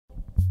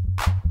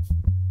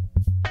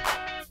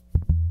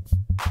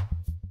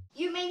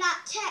You may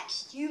not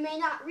text. You may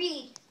not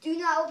read. Do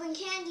not open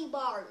candy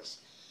bars.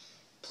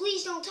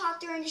 Please don't talk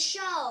during the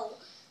show.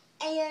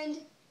 And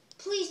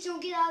please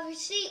don't get out of your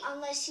seat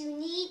unless you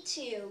need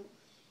to.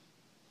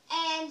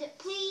 And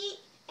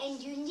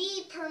you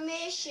need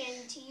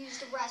permission to use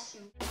the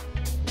restroom.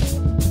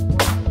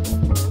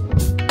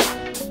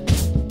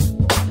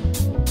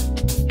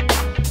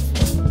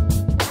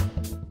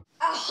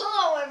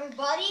 Hello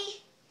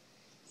everybody.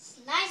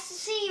 It's nice to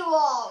see you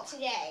all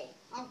today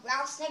on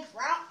Rattlesnake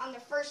Roundup, on the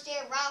first day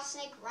of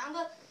Rattlesnake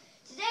Roundup.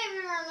 Today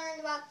we're going to learn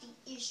about the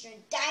eastern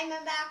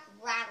Diamondback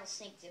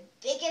rattlesnake, the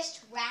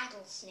biggest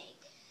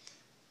rattlesnake.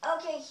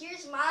 Okay,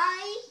 here's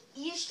my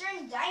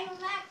eastern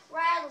Diamondback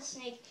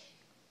rattlesnake.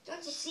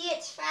 Don't you see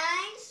its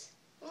fangs?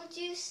 Don't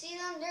you see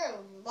them? They're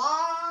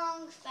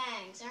long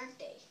fangs, aren't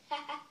they?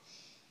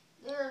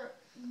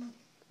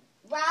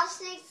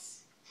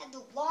 Rattlesnakes have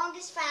the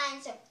longest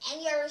fangs of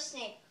any other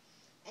snake.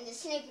 And the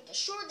snake with the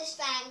shortest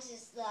fangs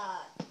is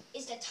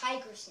the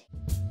tiger snake.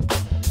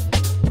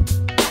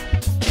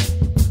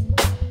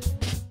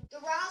 The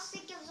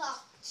rattlesnake gives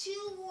off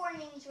 2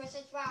 warnings with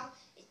its rattle.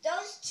 If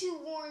those 2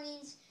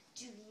 warnings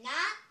do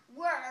not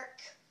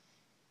work,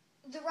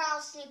 the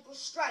rattlesnake will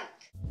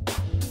strike.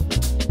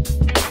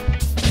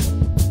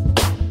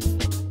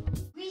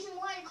 The reason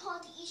why I call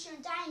it the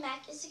eastern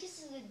Diamondback is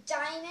because of the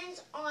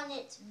diamonds on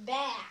its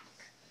back.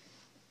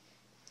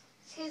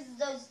 It's because of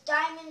those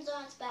diamonds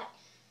on its back.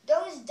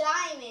 Those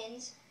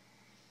diamonds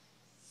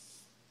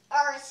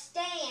are a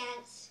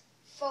stance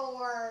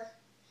for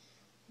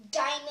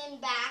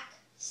Diamondback,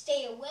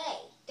 stay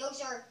away.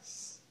 Those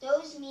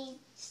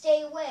mean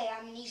stay away.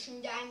 I'm an eastern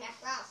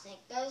Diamondback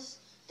rattlesnake. Those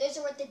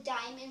are what the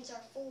diamonds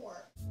are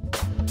for.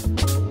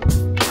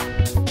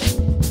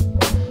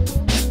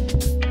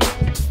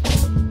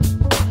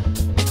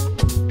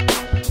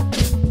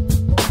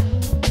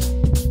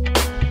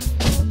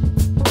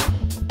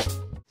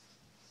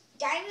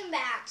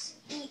 Diamondbacks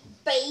eat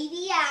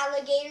baby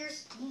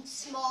alligators,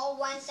 small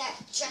ones that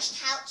just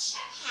hatched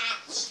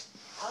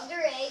out of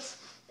their eggs.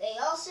 They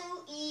also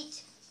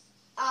eat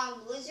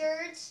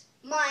lizards,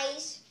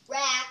 mice,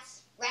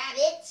 rats,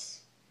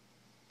 rabbits,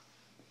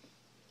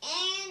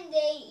 and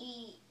they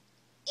eat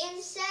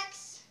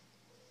insects.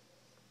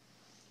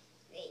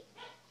 They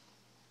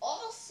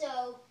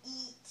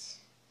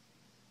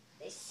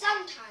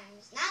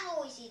sometimes, not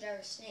always, eat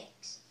other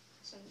snakes.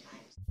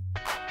 Sometimes.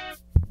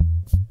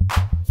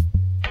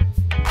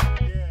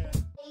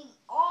 They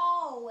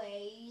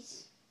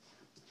always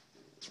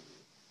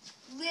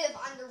live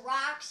under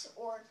rocks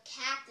or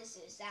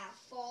cactuses that have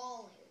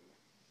fallen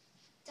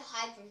to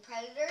hide from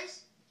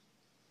predators,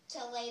 to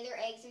lay their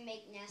eggs and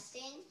make nests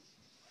in,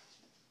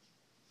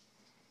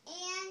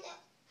 and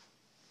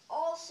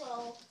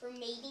also for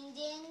mating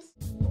dens.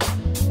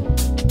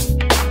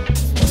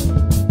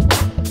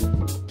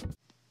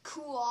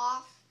 Cool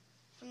off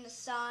from the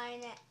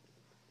sun.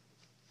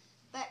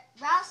 But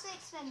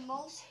rattlesnakes spend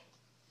most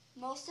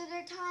of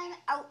their time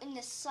out in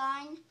the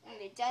sun, in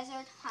the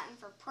desert, hunting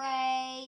for prey.